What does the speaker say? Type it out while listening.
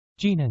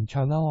Jinan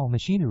Changao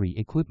Machinery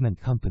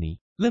Equipment Company,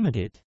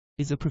 Limited,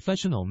 is a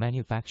professional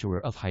manufacturer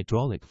of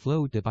hydraulic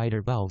flow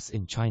divider valves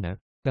in China.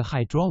 The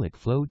hydraulic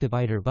flow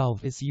divider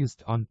valve is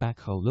used on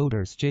backhoe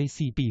loaders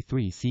JCB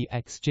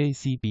 3CX,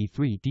 JCB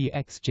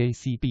 3DX,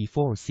 JCB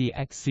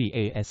 4CX,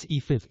 CAS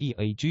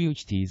E5EA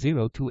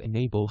GHT0 to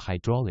enable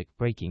hydraulic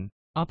braking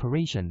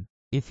operation.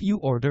 If you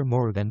order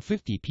more than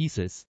 50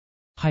 pieces,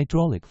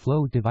 hydraulic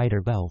flow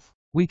divider valve,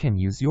 we can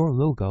use your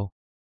logo.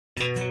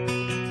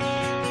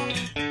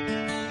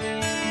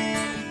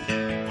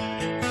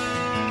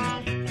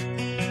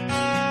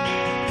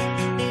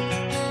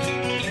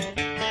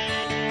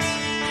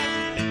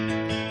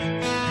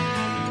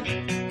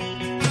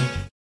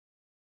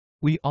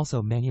 We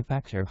also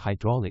manufacture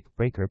hydraulic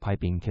breaker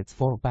piping kits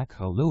for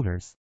backhoe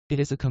loaders. It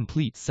is a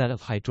complete set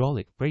of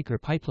hydraulic breaker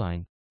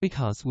pipeline.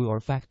 Because we are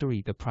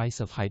factory, the price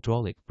of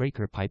hydraulic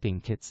breaker piping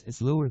kits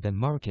is lower than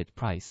market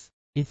price.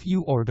 If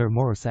you order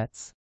more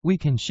sets, we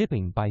can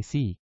shipping by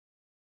sea.